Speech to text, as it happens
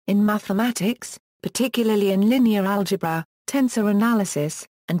In mathematics, particularly in linear algebra, tensor analysis,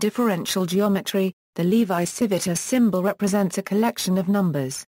 and differential geometry, the Levi-Civita symbol represents a collection of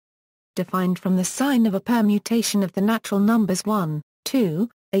numbers. Defined from the sign of a permutation of the natural numbers 1, 2,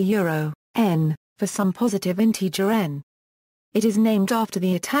 n, for some positive integer n. It is named after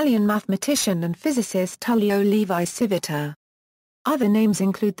the Italian mathematician and physicist Tullio Levi-Civita. Other names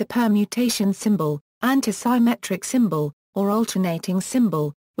include the permutation symbol, antisymmetric symbol, or alternating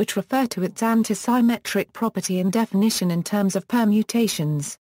symbol, which refer to its antisymmetric property and definition in terms of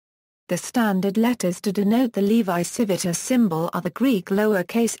permutations. The standard letters to denote the Levi-Civita symbol are the Greek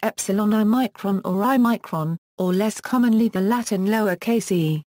lowercase epsilon I micron or I micron, or less commonly the Latin lowercase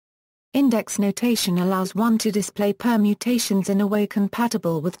e. Index notation allows one to display permutations in a way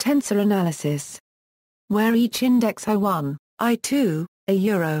compatible with tensor analysis. Where each index I1,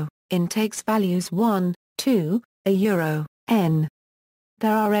 I2, n takes values 1, 2, n.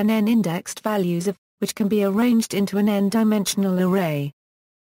 There are n indexed values of, which can be arranged into an n-dimensional array.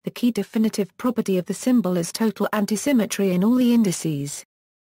 The key definitive property of the symbol is total antisymmetry in all the indices.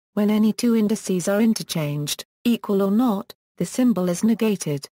 When any two indices are interchanged, equal or not, the symbol is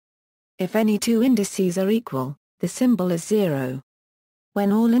negated. If any two indices are equal, the symbol is 0.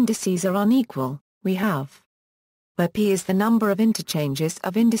 When all indices are unequal, we have where p is the number of interchanges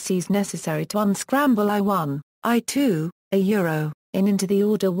of indices necessary to unscramble I1, I2, n into the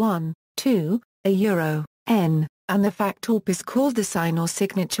order 1, 2, n, and the fact OP is called the sign or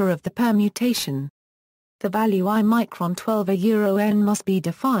signature of the permutation. The value I micron 12 n must be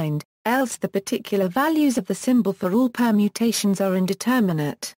defined, else the particular values of the symbol for all permutations are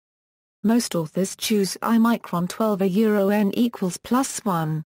indeterminate. Most authors choose I micron 12 n equals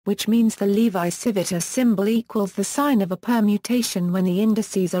 +1, which means the Levi-Civita symbol equals the sign of a permutation when the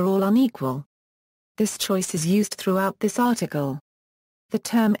indices are all unequal. This choice is used throughout this article. The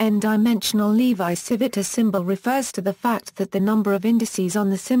term n-dimensional Levi-Civita symbol refers to the fact that the number of indices on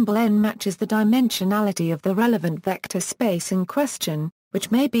the symbol n matches the dimensionality of the relevant vector space in question, which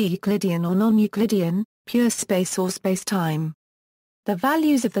may be Euclidean or non-Euclidean, pure space or spacetime. The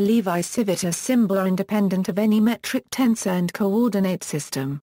values of the Levi-Civita symbol are independent of any metric tensor and coordinate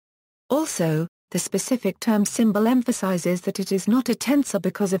system. Also, the specific term symbol emphasizes that it is not a tensor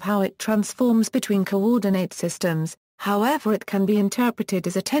because of how it transforms between coordinate systems, however it can be interpreted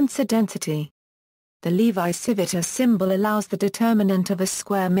as a tensor density. The Levi-Civita symbol allows the determinant of a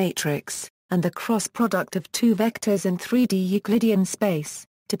square matrix, and the cross product of two vectors in 3D Euclidean space,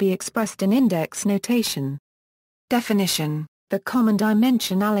 to be expressed in index notation. Definition: the common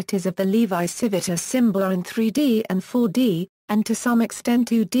dimensionalities of the Levi-Civita symbol are in 3D and 4D, and to some extent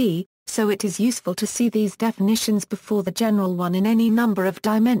 2D, so it is useful to see these definitions before the general one in any number of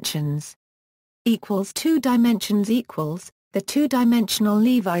dimensions. Equals 2 dimensions equals, the two-dimensional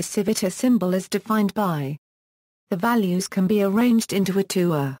Levi-Civita symbol is defined by. The values can be arranged into a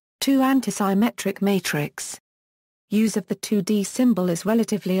 2 antisymmetric matrix. Use of the 2D symbol is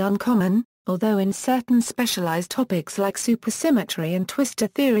relatively uncommon, although in certain specialized topics like supersymmetry and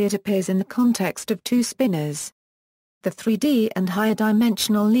twistor theory it appears in the context of two spinors. The 3D and higher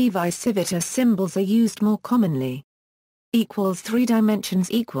dimensional Levi-Civita symbols are used more commonly. Equals 3 dimensions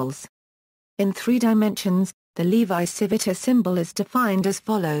equals. In 3 dimensions, the Levi-Civita symbol is defined as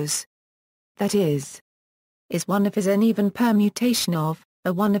follows. That is 1 if is an even permutation of,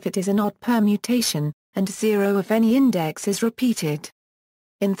 a 1 if it is an odd permutation, and 0 if any index is repeated.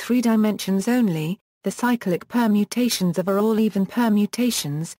 In 3 dimensions only, the cyclic permutations are all even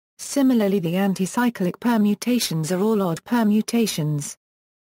permutations. Similarly, the anticyclic permutations are all odd permutations.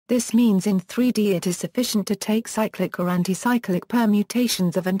 This means in 3D it is sufficient to take cyclic or anticyclic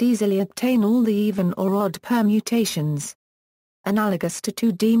permutations of and easily obtain all the even or odd permutations. Analogous to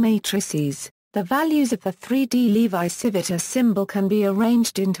 2D matrices, the values of the 3D Levi-Civita symbol can be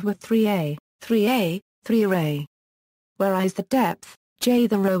arranged into a 3 array, where I is the depth, j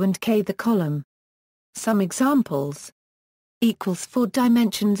the row and k the column. Some examples. Equals 4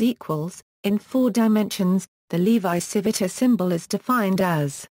 dimensions equals, in 4 dimensions, the Levi-Civita symbol is defined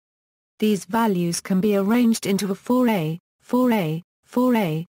as. These values can be arranged into a 4 array,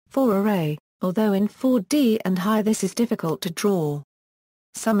 although in 4D and higher this is difficult to draw.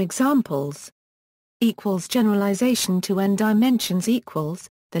 Some examples. Equals generalization to n dimensions equals,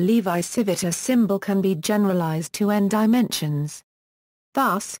 the Levi-Civita symbol can be generalized to n dimensions.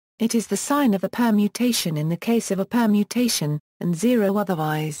 Thus, it is the sign of a permutation in the case of a permutation, and 0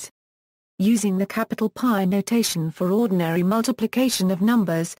 otherwise. Using the capital Pi notation for ordinary multiplication of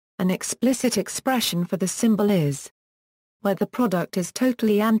numbers, an explicit expression for the symbol is where the product is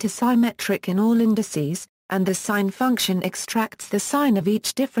totally antisymmetric in all indices, and the sign function extracts the sign of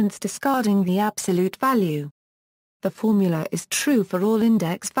each difference discarding the absolute value. The formula is true for all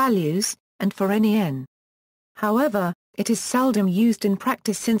index values, and for any n. However, it is seldom used in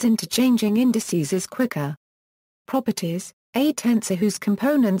practice since interchanging indices is quicker. Properties: a tensor whose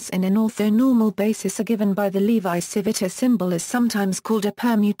components in an orthonormal basis are given by the Levi-Civita symbol is sometimes called a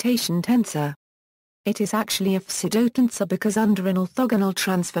permutation tensor. It is actually a pseudotensor because under an orthogonal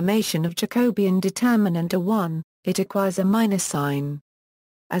transformation of Jacobian determinant A1, it acquires a minus sign.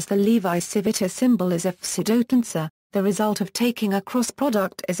 As the Levi-Civita symbol is a pseudotensor, the result of taking a cross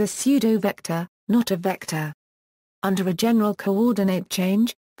product is a pseudo-vector, not a vector. Under a general coordinate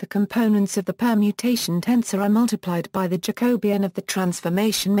change, the components of the permutation tensor are multiplied by the Jacobian of the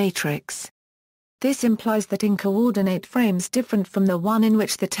transformation matrix. This implies that in coordinate frames different from the one in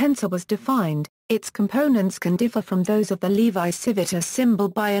which the tensor was defined, its components can differ from those of the Levi-Civita symbol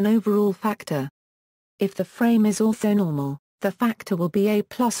by an overall factor. If the frame is orthonormal, the factor will be a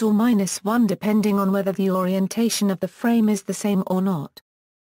plus or minus 1 depending on whether the orientation of the frame is the same or not.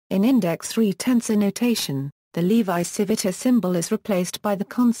 In index 3 tensor notation, the Levi-Civita symbol is replaced by the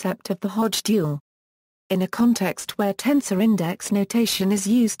concept of the Hodge dual. In a context where tensor index notation is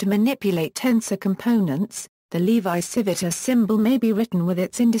used to manipulate tensor components, the Levi-Civita symbol may be written with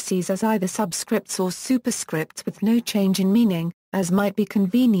its indices as either subscripts or superscripts with no change in meaning, as might be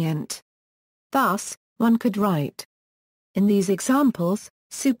convenient. Thus, one could write. In these examples,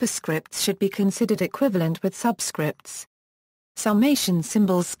 superscripts should be considered equivalent with subscripts. Summation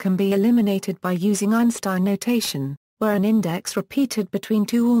symbols can be eliminated by using Einstein notation, where an index repeated between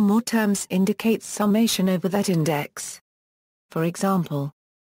two or more terms indicates summation over that index. For example,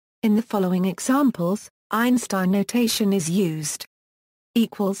 in the following examples, Einstein notation is used.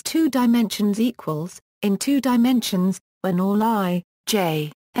 Equals 2 dimensions equals, in 2 dimensions, when all I,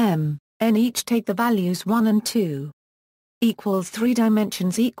 j, m, n each take the values 1 and 2. Equals 3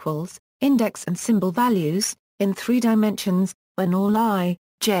 dimensions equals, index and symbol values, in 3 dimensions, when all I,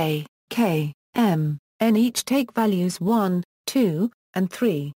 j, k, m, n each take values 1, 2, and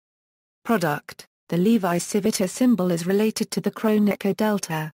 3. Product: the Levi-Civita symbol is related to the Kronecker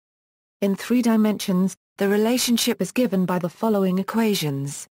delta. In 3 dimensions, the relationship is given by the following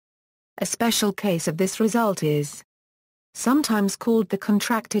equations. A special case of this result is sometimes called the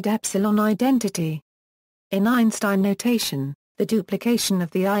contracted epsilon identity. In Einstein notation, the duplication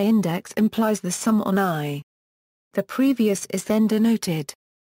of the I index implies the sum on I. The previous is then denoted.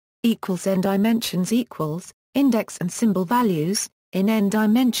 Equals n dimensions equals, index and symbol values, in n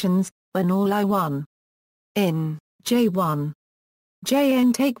dimensions, when all I1. In J1.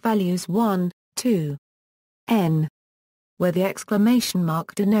 Jn take values 1, 2, n. Where the exclamation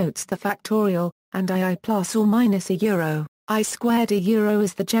mark denotes the factorial, and I plus or minus a euro, I squared a euro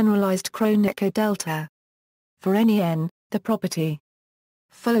is the generalized Kronecker delta. For any n, the property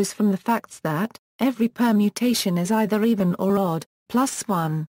follows from the facts that every permutation is either even or odd, plus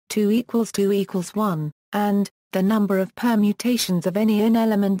 1, 2 equals 1, and the number of permutations of any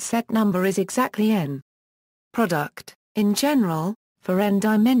n-element set number is exactly n. Product: in general, for n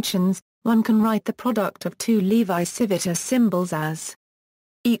dimensions, one can write the product of two Levi-Civita symbols as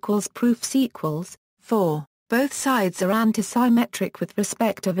proofs equals 4. Both sides are antisymmetric with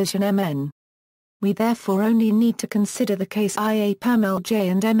respect to vision mn. We therefore only need to consider the case Ia permel j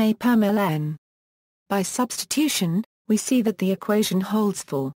and Ma permel n. By substitution, we see that the equation holds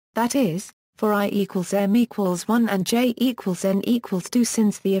for, that is, for I equals m equals 1 and j equals n equals 2.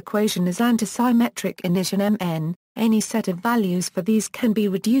 Since the equation is antisymmetric in vision mn, any set of values for these can be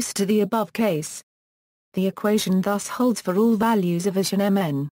reduced to the above case. The equation thus holds for all values of vision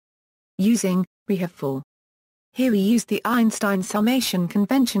mn. Using, we have for. Here we use the Einstein summation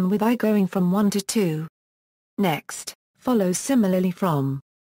convention with I going from 1 to 2. Next, follows similarly from.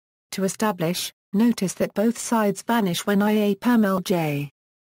 To establish, notice that both sides vanish when Ia permel j.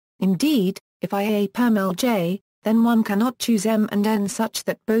 Indeed, if Ia permel j, then one cannot choose m and n such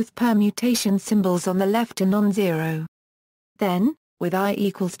that both permutation symbols on the left are non-zero. Then, with I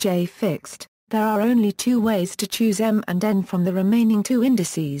equals j fixed, there are only two ways to choose m and n from the remaining two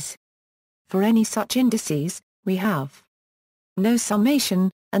indices. For any such indices, we have no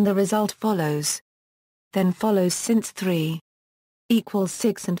summation, and the result follows. Then follows since 3 equals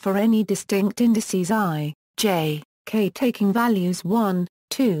 6 and for any distinct indices I, j, k taking values 1,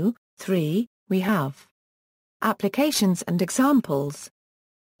 2, 3, we have applications and examples.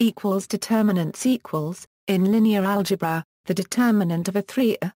 Determinants equals, in linear algebra, the determinant of a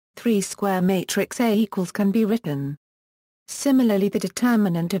 3-square matrix A equals can be written. Similarly, the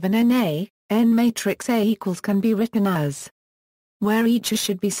determinant of an n matrix A equals can be written as where each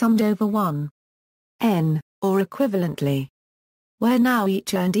should be summed over 1. n, or equivalently. Where now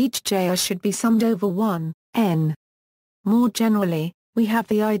each and each j should be summed over 1, n. More generally, we have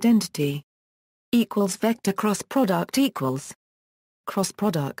the identity equals vector cross product equals cross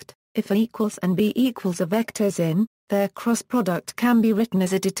product. If A equals and B equals are vectors in, their cross product can be written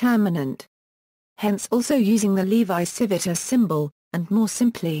as a determinant. Hence also using the Levi-Civita symbol, and more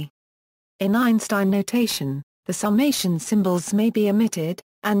simply. In Einstein notation, the summation symbols may be omitted,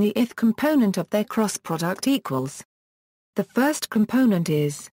 and the ith component of their cross product equals. The first component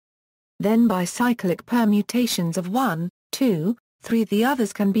is. Then by cyclic permutations of 1, 2, 3 the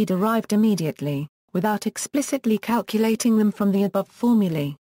others can be derived immediately, without explicitly calculating them from the above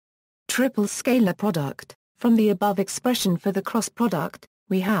formulae. Triple scalar product. From the above expression for the cross product,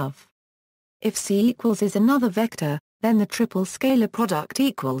 we have. If C equals is another vector, then the triple scalar product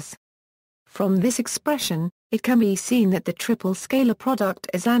equals. From this expression, it can be seen that the triple scalar product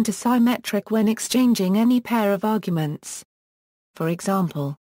is antisymmetric when exchanging any pair of arguments. For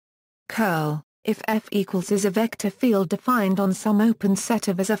example, curl, if F equals is a vector field defined on some open set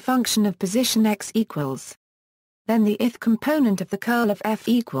of as a function of position x equals. Then the ith component of the curl of F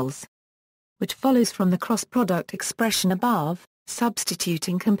equals. Which follows from the cross product expression above,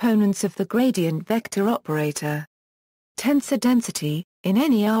 substituting components of the gradient vector operator. Tensor density, in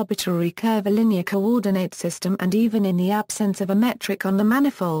any arbitrary curvilinear coordinate system and even in the absence of a metric on the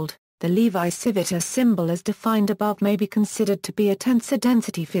manifold, the Levi-Civita symbol as defined above may be considered to be a tensor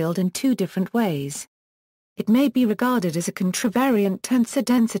density field in two different ways. It may be regarded as a contravariant tensor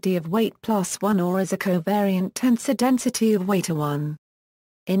density of weight plus 1 or as a covariant tensor density of weight 1.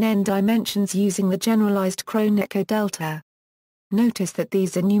 In n dimensions using the generalized Kronecker delta. Notice that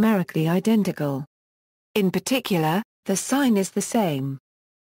these are numerically identical. In particular, the sign is the same.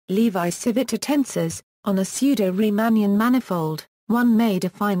 Levi-Civita tensors, on a pseudo-Riemannian manifold, one may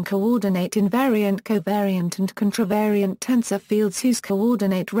define coordinate invariant covariant and contravariant tensor fields whose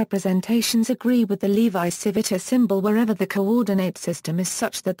coordinate representations agree with the Levi-Civita symbol wherever the coordinate system is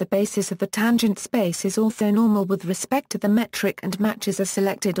such that the basis of the tangent space is orthonormal with respect to the metric and matches a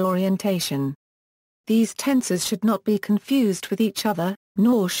selected orientation. These tensors should not be confused with each other,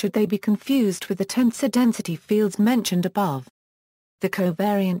 nor should they be confused with the tensor density fields mentioned above. The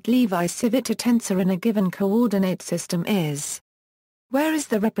covariant Levi-Civita tensor in a given coordinate system is. Where is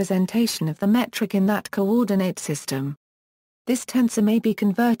the representation of the metric in that coordinate system? This tensor may be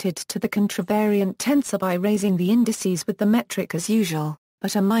converted to the contravariant tensor by raising the indices with the metric as usual,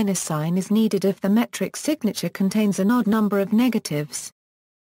 but a minus sign is needed if the metric signature contains an odd number of negatives,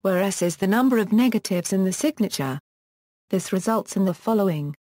 where S is the number of negatives in the signature. This results in the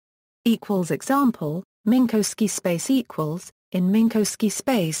following. Example, Minkowski space equals, in Minkowski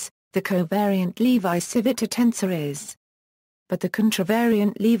space, the covariant Levi-Civita tensor is. But the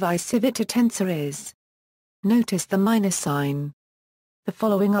contravariant Levi-Civita tensor is. Notice the minus sign. The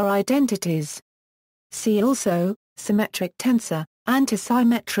following are identities. See also, symmetric tensor,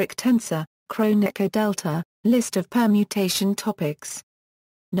 antisymmetric tensor, Kronecker delta, list of permutation topics.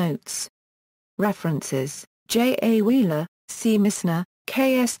 Notes. References, J. A. Wheeler, C. Misner,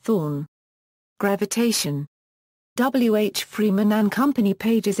 K. S. Thorne. Gravitation. W. H. Freeman and Company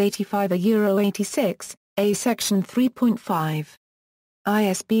pages 85–86, A section 3.5.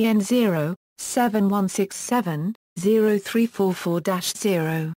 ISBN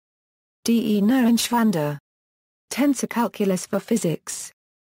 0-7167-0344-0. D. E. Neuenschwander. Tensor Calculus for Physics.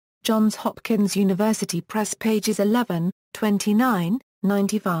 Johns Hopkins University Press pages 11, 29,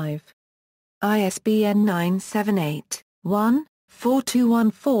 95. ISBN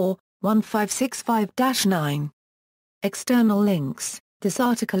 978-1-4214-1565-9. External links. This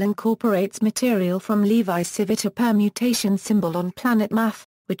article incorporates material from Levi-Civita permutation symbol on Planet Math,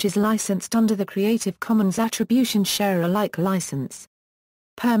 which is licensed under the Creative Commons Attribution Share Alike license.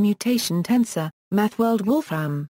 Permutation tensor, MathWorld Wolfram.